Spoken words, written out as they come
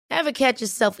Ever catch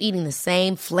yourself eating the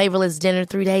same flavorless dinner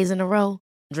 3 days in a row?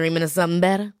 Dreaming of something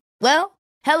better? Well,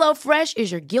 HelloFresh is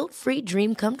your guilt-free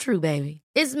dream come true, baby.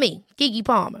 It's me, Keke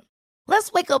Palmer.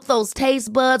 Let's wake up those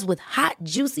taste buds with hot,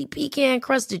 juicy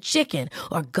pecan-crusted chicken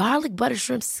or garlic butter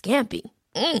shrimp scampi.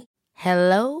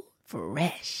 Hello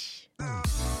Fresh.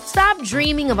 Stop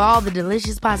dreaming of all the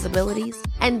delicious possibilities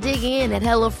and dig in at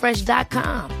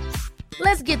HelloFresh.com.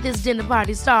 Let's get this dinner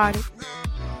party started.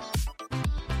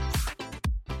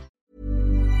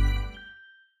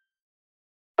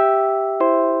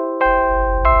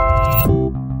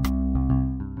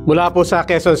 Mula po sa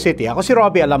Quezon City, ako si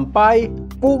Robbie Alampay,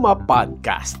 Puma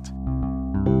Podcast.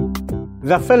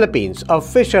 The Philippines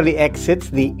officially exits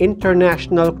the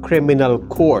International Criminal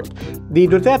Court. The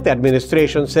Duterte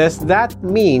administration says that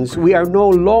means we are no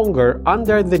longer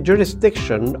under the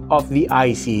jurisdiction of the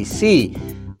ICC.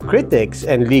 Critics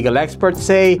and legal experts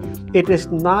say it is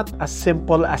not as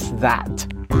simple as that.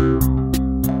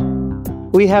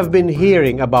 We have been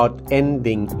hearing about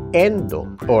ending ENDO,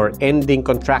 or ending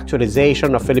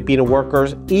contractualization of Filipino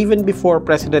workers, even before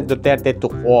President Duterte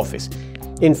took office.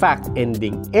 In fact,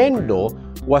 ending ENDO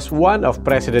was one of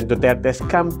President Duterte's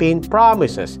campaign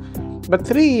promises. But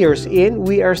 3 years in,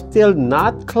 we are still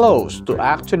not close to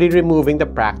actually removing the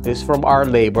practice from our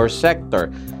labor sector.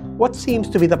 What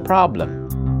seems to be the problem?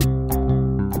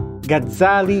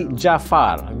 Ghazali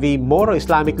Jafar, the Moro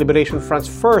Islamic Liberation Front's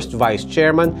first vice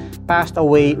chairman, passed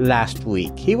away last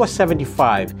week. He was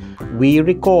 75. We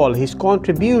recall his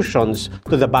contributions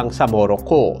to the Bangsamoro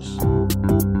cause.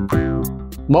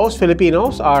 Most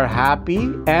Filipinos are happy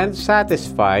and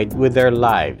satisfied with their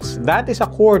lives. That is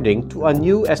according to a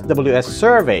new SWS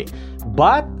survey.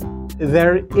 But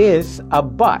there is a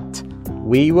but.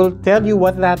 We will tell you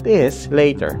what that is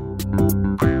later.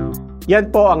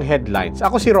 Yan po ang headlines.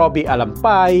 Ako si Robbie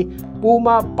Alampay,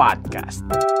 Puma Podcast.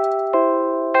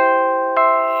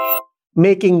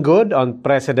 Making good on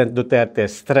President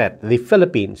Duterte's threat, the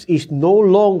Philippines is no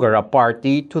longer a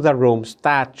party to the Rome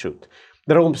Statute.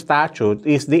 The Rome Statute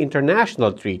is the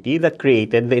international treaty that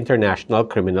created the International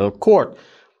Criminal Court.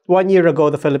 1 year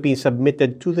ago, the Philippines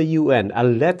submitted to the UN a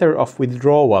letter of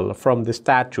withdrawal from the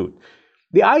statute.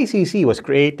 The ICC was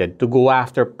created to go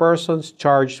after persons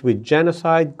charged with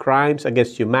genocide, crimes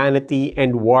against humanity,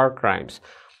 and war crimes.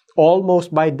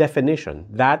 Almost by definition,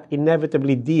 that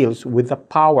inevitably deals with the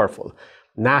powerful,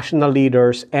 national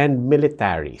leaders, and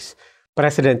militaries.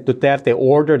 President Duterte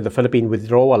ordered the Philippine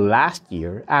withdrawal last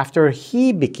year after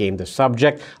he became the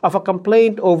subject of a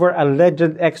complaint over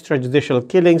alleged extrajudicial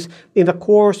killings in the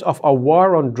course of a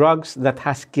war on drugs that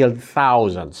has killed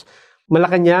thousands.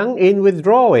 Malacanang, in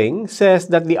withdrawing, says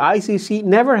that the ICC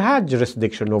never had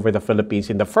jurisdiction over the Philippines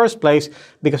in the first place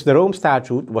because the Rome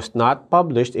Statute was not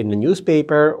published in the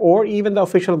newspaper or even the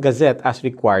official gazette as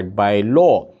required by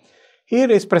law.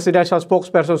 Here is Presidential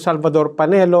Spokesperson Salvador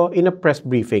Panelo in a press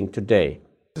briefing today.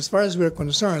 As far as we're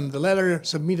concerned, the letter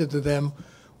submitted to them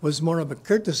was more of a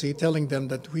courtesy telling them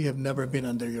that we have never been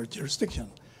under your jurisdiction.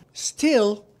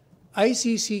 Still,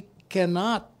 ICC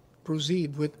cannot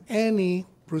proceed with any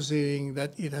proceeding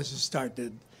that it has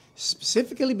started,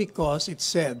 specifically because it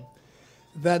said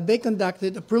that they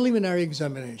conducted a preliminary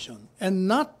examination and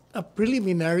not a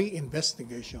preliminary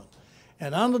investigation.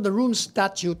 And under the Rome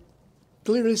Statute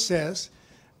clearly says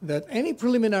that any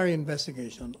preliminary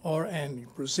investigation or any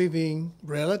proceeding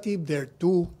relative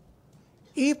thereto,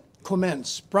 if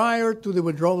commenced prior to the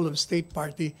withdrawal of state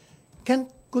party, can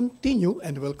continue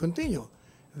and will continue.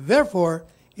 Therefore,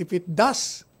 if it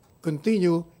does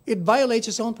continue, it violates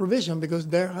its own provision because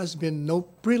there has been no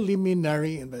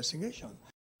preliminary investigation.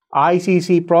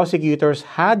 ICC prosecutors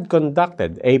had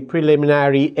conducted a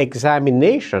preliminary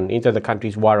examination into the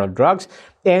country's war on drugs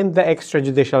and the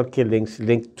extrajudicial killings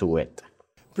linked to it.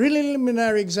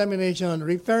 Preliminary examination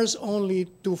refers only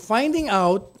to finding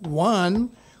out, one,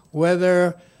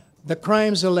 whether the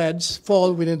crimes alleged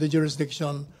fall within the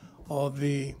jurisdiction of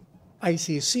the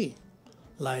ICC,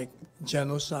 like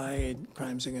genocide,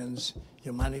 crimes against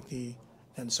humanity,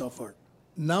 and so forth.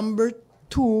 Number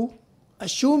two,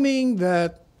 assuming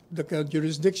that the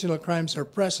jurisdictional crimes are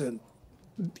present,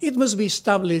 it must be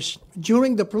established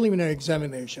during the preliminary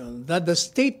examination that the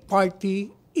state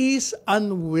party is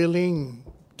unwilling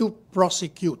to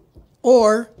prosecute,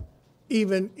 or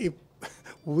even if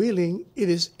willing, it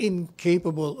is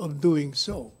incapable of doing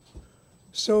so.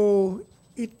 So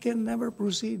it can never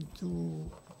proceed to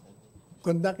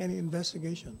conduct any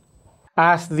investigation.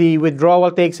 As the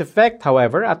withdrawal takes effect,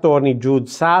 however, Attorney Jude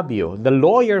Sabio, the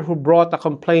lawyer who brought a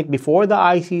complaint before the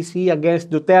ICC against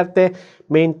Duterte,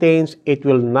 maintains it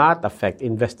will not affect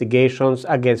investigations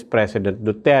against President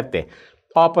Duterte.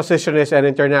 Oppositionists and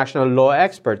international law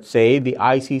experts say the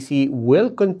ICC will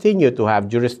continue to have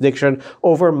jurisdiction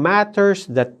over matters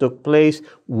that took place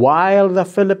while the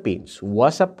Philippines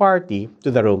was a party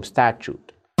to the Rome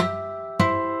Statute.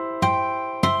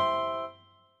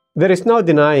 There is no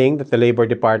denying that the Labor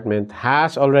Department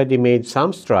has already made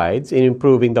some strides in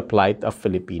improving the plight of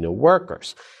Filipino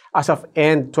workers. As of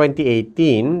end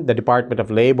 2018, the Department of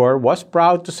Labor was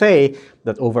proud to say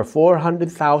that over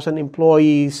 400,000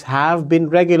 employees have been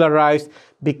regularized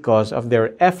because of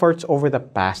their efforts over the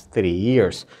past 3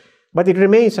 years. But it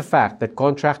remains a fact that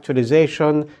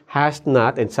contractualization has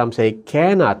not, and some say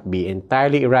cannot be,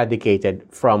 entirely eradicated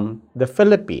from the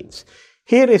Philippines.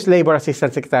 Here is Labor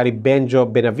Assistant Secretary Benjo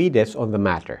Benavides on the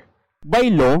matter. By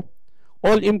law,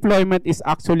 all employment is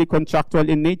actually contractual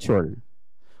in nature.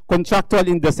 Contractual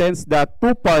in the sense that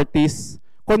two parties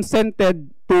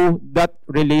consented to that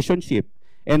relationship,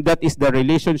 and that is the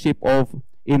relationship of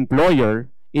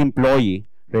employer-employee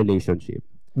relationship.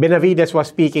 Benavides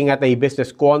was speaking at a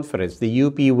business conference the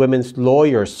UP Women's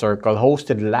Lawyers Circle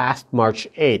hosted last March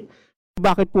 8.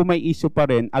 Bakit po may issue pa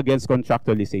rin against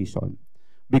contractualization?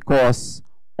 Because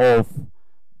of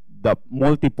the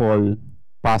multiple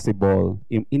possible.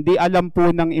 Hindi alam po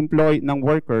ng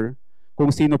worker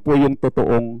kung sino po yung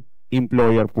totoong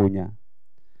employer po niya.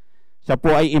 Siya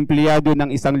po ay empleyado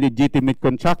ng isang legitimate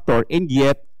contractor, and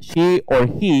yet she or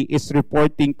he is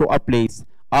reporting to a place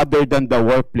other than the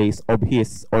workplace of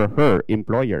his or her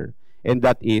employer, and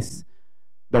that is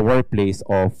the workplace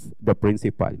of the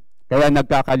principal. Kaya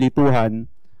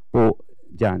nagkakalituhan po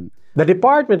dyan. The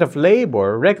Department of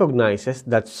Labor recognizes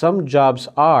that some jobs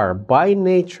are, by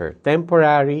nature,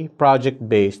 temporary,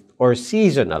 project-based, or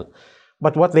seasonal.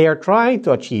 But what they are trying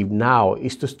to achieve now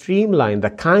is to streamline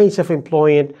the kinds of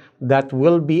employment that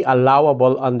will be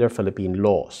allowable under Philippine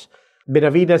laws.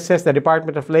 Benavides says the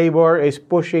Department of Labor is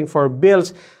pushing for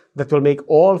bills that will make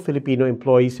all Filipino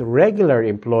employees regular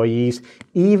employees,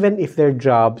 even if their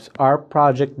jobs are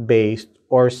project-based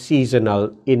or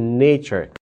seasonal in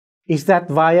nature. Is that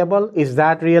viable? Is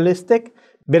that realistic?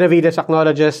 Benavides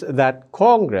acknowledges that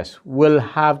Congress will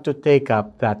have to take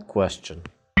up that question.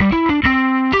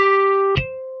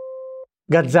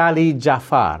 Ghazali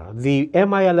Jafar, the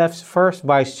MILF's first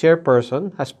vice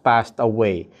chairperson, has passed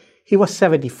away. He was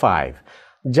 75.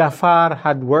 Jafar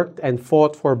had worked and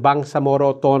fought for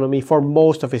Bangsamoro autonomy for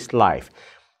most of his life.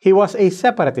 He was a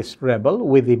separatist rebel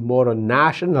with the Moro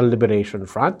National Liberation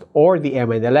Front, or the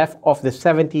MNLF, of the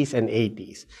 70s and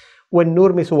 80s. When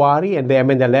Nur Misuari and the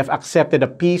MNLF accepted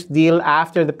a peace deal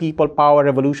after the People Power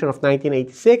Revolution of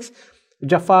 1986,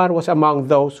 Jafar was among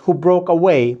those who broke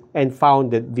away and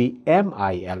founded the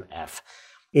MILF.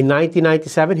 In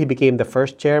 1997, he became the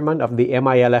first chairman of the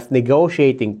MILF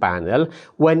negotiating panel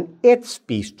when its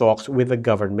peace talks with the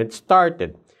government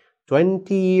started.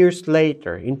 20 years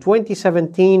later, in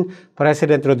 2017,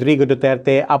 President Rodrigo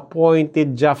Duterte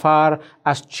appointed Jafar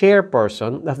as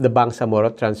chairperson of the Bangsamoro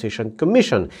Transition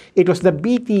Commission. It was the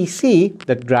BTC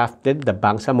that drafted the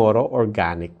Bangsamoro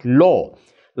Organic Law.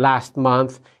 Last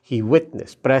month, he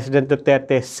witnessed President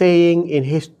Duterte saying in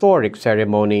historic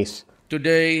ceremonies,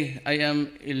 "Today, I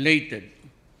am elated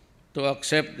to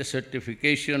accept the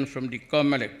certification from the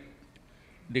COMELEC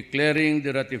declaring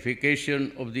the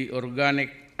ratification of the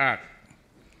Organic Act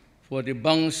for the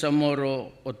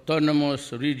Bangsamoro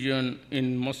Autonomous Region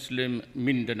in Muslim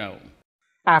Mindanao."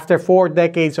 After 4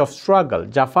 decades of struggle,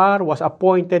 Jafar was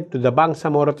appointed to the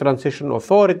Bangsamoro Transition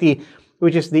Authority,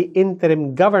 which is the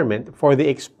interim government for the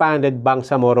expanded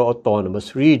Bangsamoro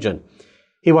Autonomous Region.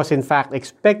 He was in fact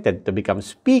expected to become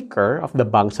Speaker of the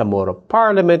Bangsamoro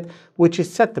Parliament, which is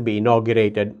set to be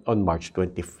inaugurated on March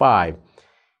 25.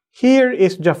 Here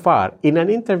is Jafar in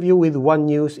an interview with One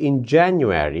News in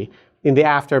January in the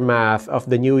aftermath of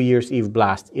the New Year's Eve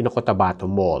blast in Cotabato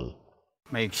Mall.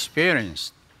 My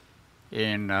experience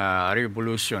in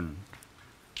revolution,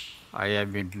 I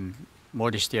have been,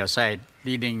 modesty aside,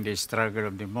 leading the struggle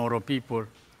of the Moro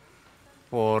people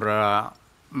for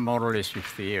more or less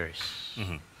 50 years.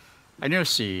 Mm-hmm. And you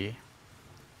see,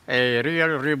 a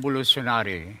real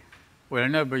revolutionary will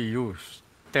never use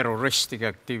terroristic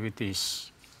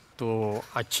activities to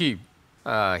achieve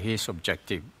his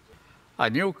objective.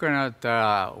 And you cannot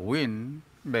win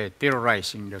by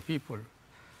terrorizing the people.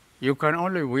 You can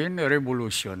only win a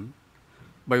revolution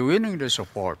by winning the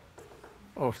support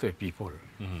of the people.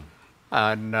 Mm-hmm.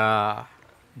 And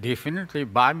definitely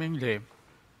bombing them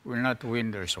will not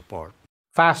win their support.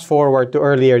 Fast forward to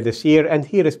earlier this year, and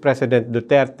here is President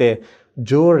Duterte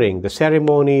during the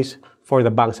ceremonies for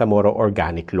the Bangsamoro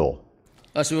Organic Law.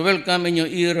 As we welcome a new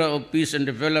era of peace and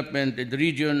development in the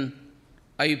region,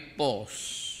 I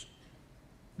pause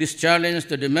this challenge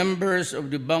to the members of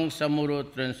the Bangsamoro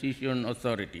Transition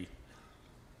Authority.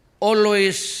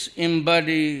 Always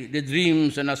embody the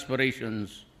dreams and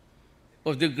aspirations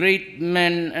of the great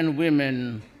men and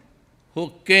women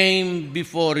who came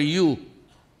before you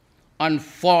and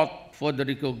fought for the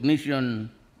recognition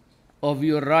of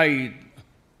your right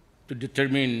to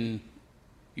determine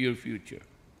your future.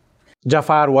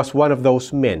 Jafar was one of those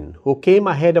men who came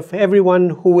ahead of everyone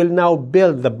who will now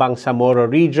build the Bangsamoro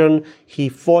region he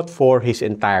fought for his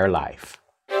entire life.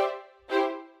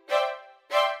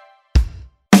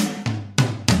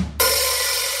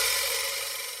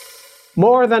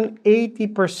 More than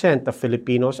 80% of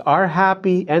Filipinos are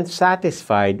happy and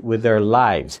satisfied with their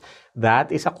lives.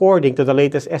 That is according to the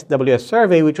latest SWS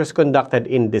survey, which was conducted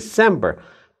in December.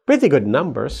 Pretty good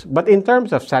numbers, but in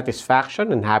terms of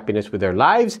satisfaction and happiness with their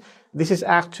lives, this is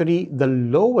actually the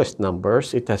lowest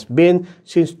numbers it has been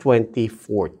since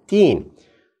 2014.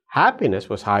 Happiness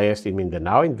was highest in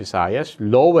Mindanao and Visayas,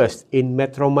 lowest in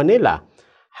Metro Manila.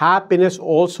 Happiness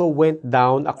also went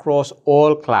down across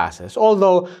all classes,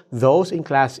 although those in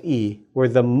Class E were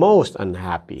the most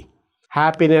unhappy.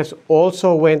 Happiness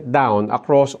also went down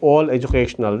across all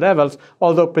educational levels,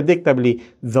 although predictably,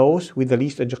 those with the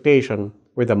least education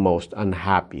were the most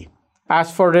unhappy.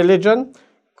 As for religion,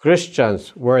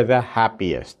 Christians were the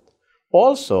happiest.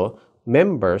 Also,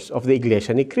 members of the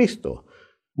Iglesia ni Cristo.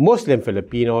 Muslim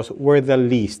Filipinos were the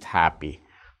least happy.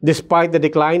 Despite the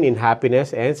decline in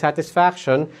happiness and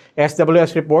satisfaction,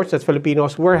 SWS reports that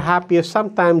Filipinos were happiest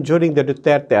sometime during the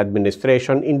Duterte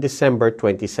administration in December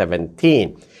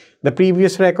 2017. The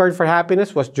previous record for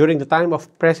happiness was during the time of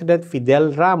President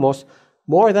Fidel Ramos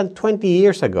more than 20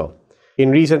 years ago. In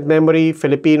recent memory,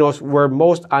 Filipinos were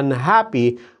most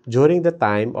unhappy during the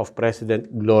time of President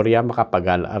Gloria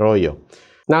Macapagal Arroyo.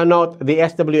 Now note, the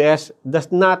SWS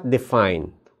does not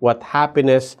define what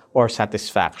happiness or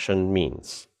satisfaction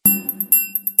means.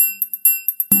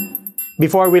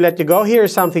 Before we let you go,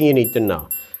 here's something you need to know.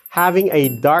 Having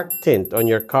a dark tint on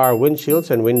your car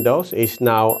windshields and windows is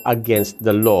now against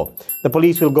the law. The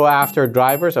police will go after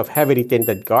drivers of heavily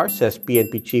tinted cars, says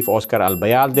PNP Chief Oscar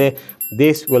Albayalde.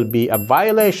 This will be a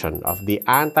violation of the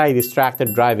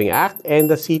Anti-Distracted Driving Act and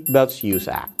the Seatbelts Use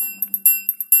Act.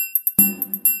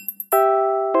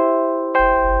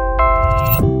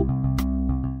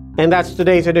 And that's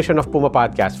today's edition of Puma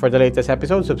Podcast. For the latest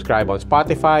episode, subscribe on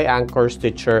Spotify, Anchor,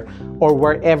 Stitcher, or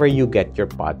wherever you get your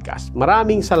podcast.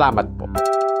 Maraming salamat po.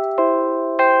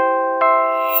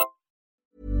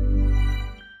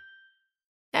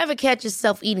 Ever catch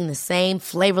yourself eating the same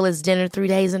flavorless dinner 3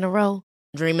 days in a row?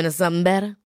 Dreaming of something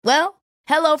better? Well,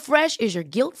 HelloFresh is your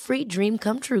guilt-free dream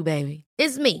come true, baby.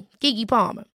 It's me, Keke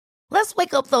Palmer. Let's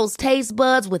wake up those taste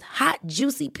buds with hot,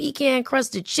 juicy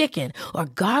pecan-crusted chicken or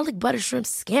garlic butter shrimp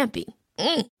scampi.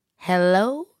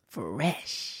 Hello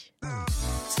Fresh.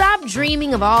 Stop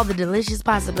dreaming of all the delicious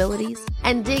possibilities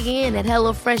and dig in at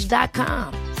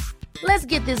HelloFresh.com. Let's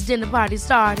get this dinner party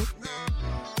started.